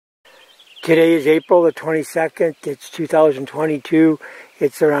Today is April the 22nd. It's 2022.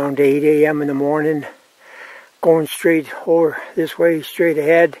 It's around 8 a.m. in the morning. Going straight over this way, straight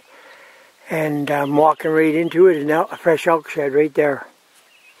ahead. And I'm walking right into it. And now a fresh elk shed right there.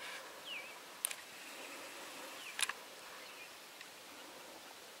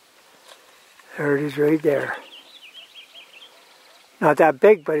 There it is right there. Not that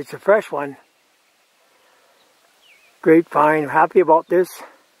big, but it's a fresh one. Great find. I'm happy about this.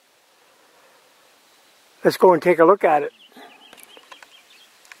 Let's go and take a look at it.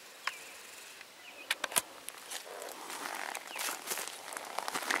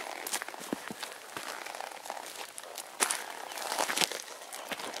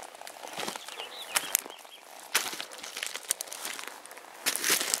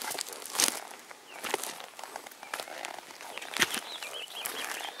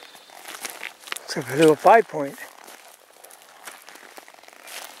 It's a little 5-point.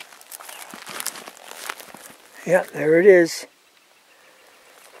 Yeah, there it is.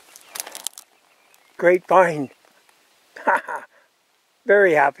 Great find.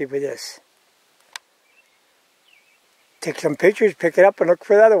 Very happy with this. Take some pictures, pick it up, and look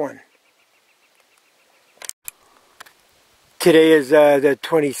for the other one. Today is the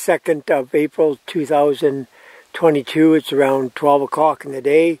 22nd of April 2022. It's around 12 o'clock in the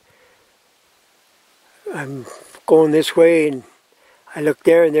day. I'm going this way, and I look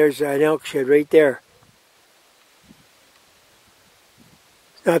there, and there's an elk shed right there.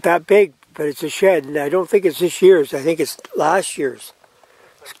 Not that big, but it's a shed, and I don't think it's this year's. I think it's last year's.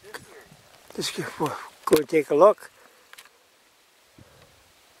 Let's go and take a look.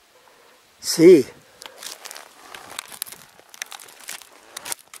 See.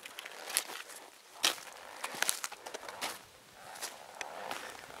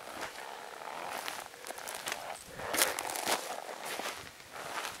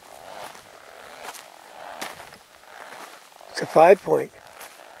 It's a 5-point.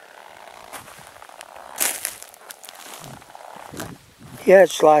 Yeah,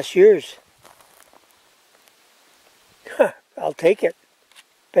 it's last year's. Huh, I'll take it.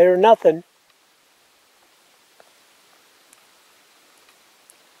 Better than nothing.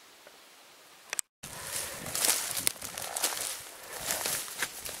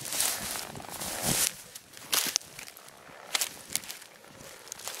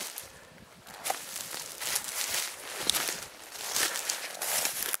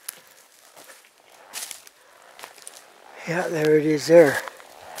 Yeah, there it is there.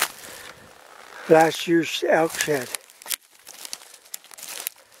 Last year's elk shed.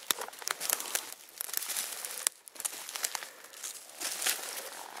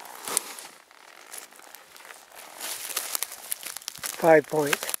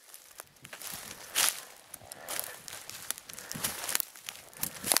 Five-point.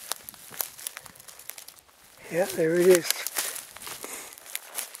 Yeah, there it is.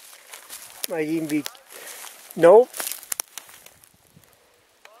 Might even be... Nope.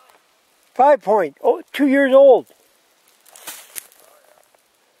 5-point. Oh, 2 years old.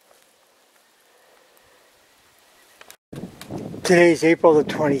 Today's April the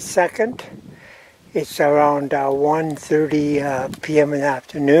 22nd. It's around 1:30 p.m. in the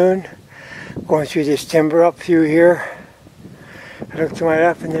afternoon. Going through this timber up through here. I look to my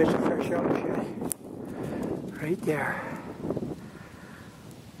left and there's a fresh elk shed. Right there.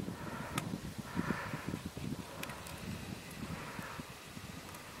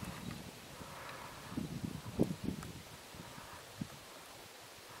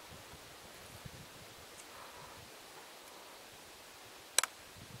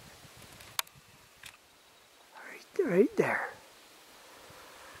 Right there.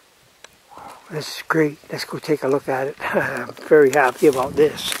 This is great. Let's go take a look at it. I'm very happy about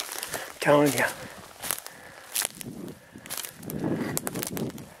this. I'm telling you.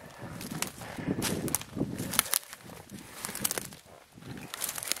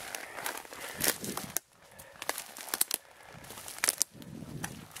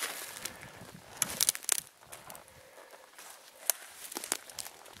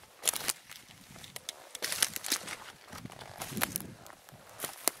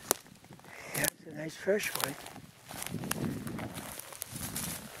 Nice fresh one.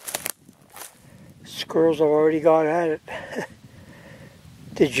 Squirrels have already got at it.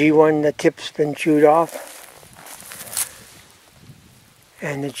 The G1, the tip's been chewed off.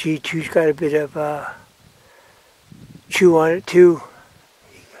 And the G2's got a bit of chew on it too.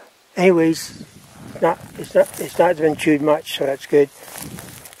 Anyways, it's not been chewed much, so that's good.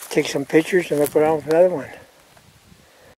 Take some pictures and look around for another one.